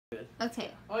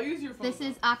Okay. I'll use your phone. This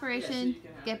is Operation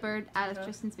Get Bird out of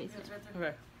Tristan's basement.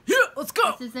 Okay. Yeah, let's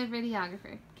go. This is the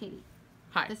videographer, Katie.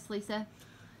 Hi. This is Lisa,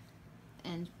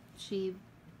 and she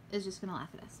is just gonna laugh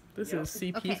at us. This is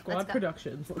CP Okay, Squad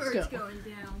Productions. Let's Bird's go. going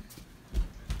down.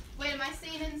 Wait, am I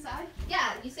staying inside?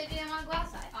 Yeah, you said you didn't want to go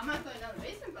outside. I'm not going down the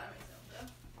basement by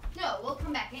myself, though. No, we'll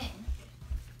come back in.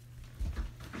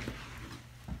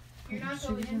 You're not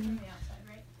going in from the outside,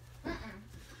 right?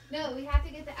 No, we have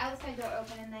to get the outside door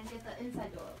open and then get the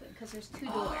inside door open because there's 2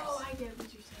 doors. Oh, I get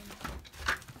what you're saying.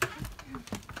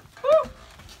 Woo!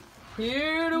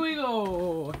 Here do we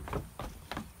go.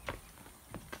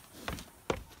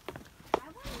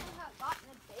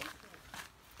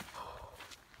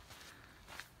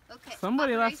 Okay.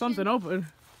 Somebody left Operation something open.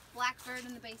 Blackbird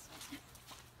in the basement.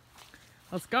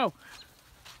 Let's go.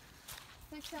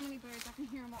 There's so many birds, I can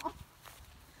hear them all.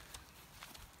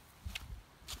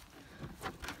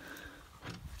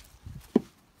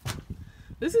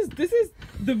 This is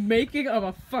the making of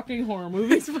a fucking horror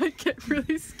movie. This might get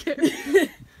really scary.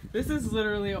 This is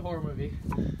literally a horror movie.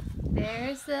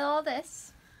 There's all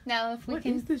this. Now if we What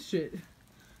can... is this shit?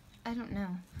 I don't know.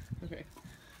 Okay.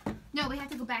 No, we have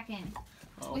to go back in.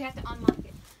 Oh. We have to unlock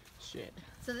it. Shit.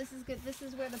 So this is good. This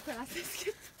is where the process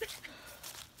gets.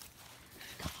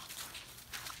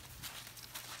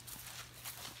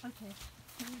 Okay,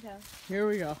 here we go. Here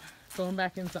we go. Going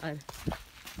back inside.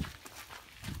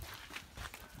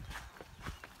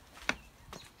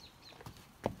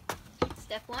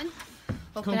 Step 1.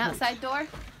 Open Complete. outside door.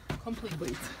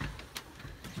 Complete.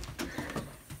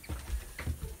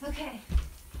 Okay.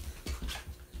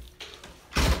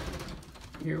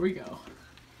 Here we go.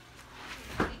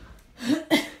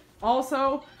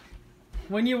 Also,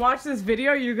 when you watch this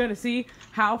video, you're gonna see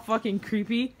how fucking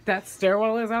creepy that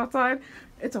stairwell is outside.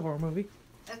 It's a horror movie.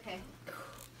 Okay.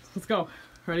 Let's go.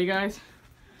 Ready, guys?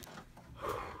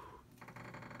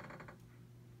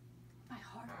 My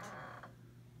heart.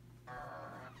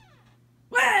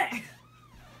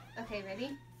 Okay,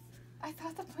 ready? I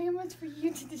thought the plan was for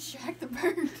you to distract the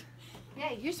bird.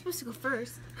 Yeah, you're supposed to go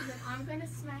first. Then I'm gonna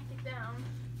smack it down.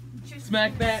 Just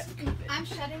Smack that. stupid. I'm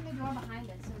shutting the door behind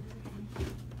us. So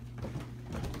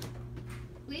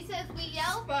Lisa, if we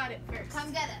yell, Spot it first.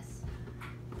 come get us.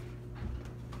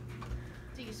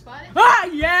 Do you spot it? Ah,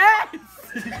 yes!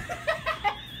 I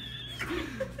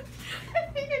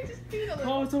think I just peed a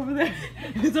little. Oh, it's over there.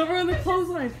 It's over on the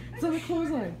clothesline. It's on the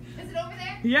clothesline. Is it over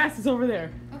there? Yes, it's over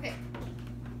there. Okay.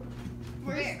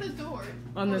 Where's Where? the door?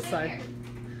 On this Over side.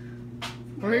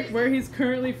 there. Where he's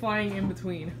currently flying in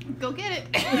between. Go get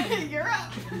it. You're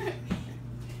up.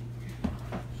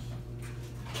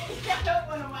 I don't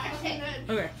want to whack Okay. your head.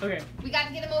 Okay, okay. We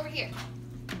gotta get him over here.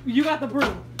 You got the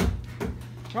broom.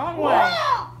 Wrong way.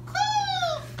 Whoa!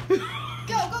 Go,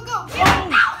 go, go. Oh!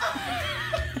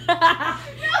 No.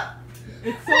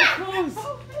 It's so close.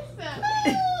 Oh, missed that.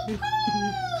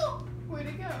 Where'd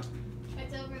it go?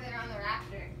 It's over there on the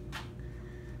rafter.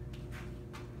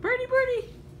 Birdie, birdie.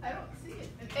 I don't see it.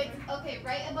 It's okay,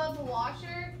 right above the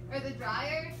washer or the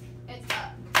dryer. It's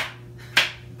up.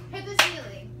 Hit the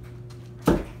ceiling.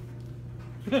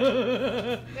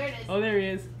 There it is. Oh, there he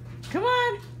is. Come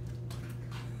on.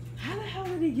 How the hell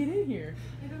did he get in here?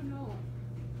 I don't know.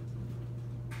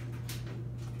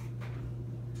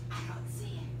 I don't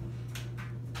see it.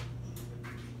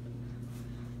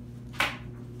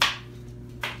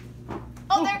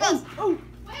 Oh, there it goes. Oh,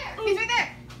 Where? He's right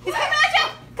there. He's coming at you.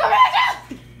 Coming at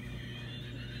you.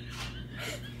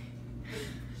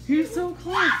 he's so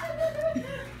close.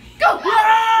 Go.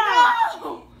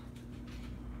 No!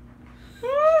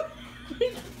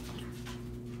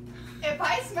 If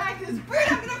I smack this bird,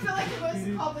 I'm gonna feel like the most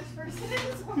accomplished person in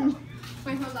this world.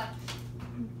 Wait, hold on.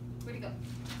 Where'd he go?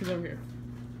 He's over here.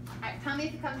 Alright, tell me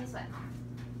if you come this way.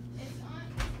 It's on.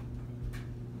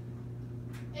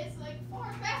 It's like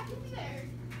far back in there.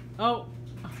 Oh.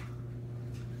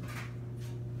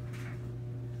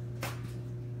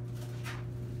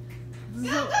 Go,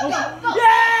 So- go, go, go. Yay!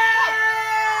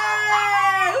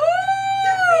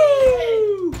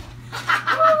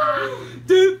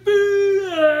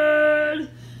 Defeated!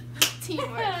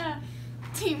 Teamwork.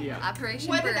 Teamwork. Yeah. Operation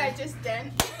What Bird. did I just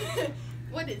done?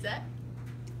 What is that?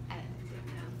 I don't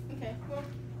know. Okay, well,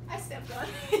 I stepped on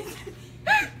it.